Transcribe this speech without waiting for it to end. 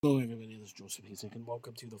Hello, everybody. This is Joseph Hasek, and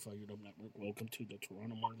welcome to the FiredUp Network. Welcome to the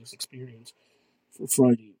Toronto Marlies experience for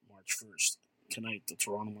Friday, March 1st. Tonight, the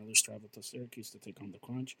Toronto Marlies travel to Syracuse to take on the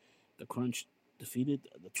Crunch. The Crunch defeated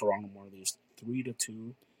the Toronto Marlies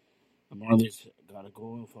 3-2. The Marlies got a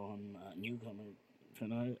goal from newcomer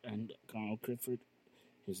tonight and Kyle Clifford,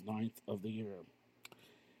 his ninth of the year.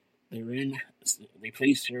 They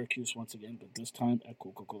play Syracuse once again, but this time at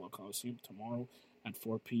Coca-Cola Coliseum tomorrow at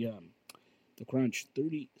 4 p.m. The Crunch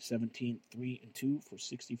 30-17, 3-2 for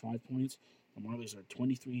 65 points. The Marlies are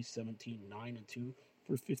 23-17, 9-2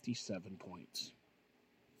 for 57 points.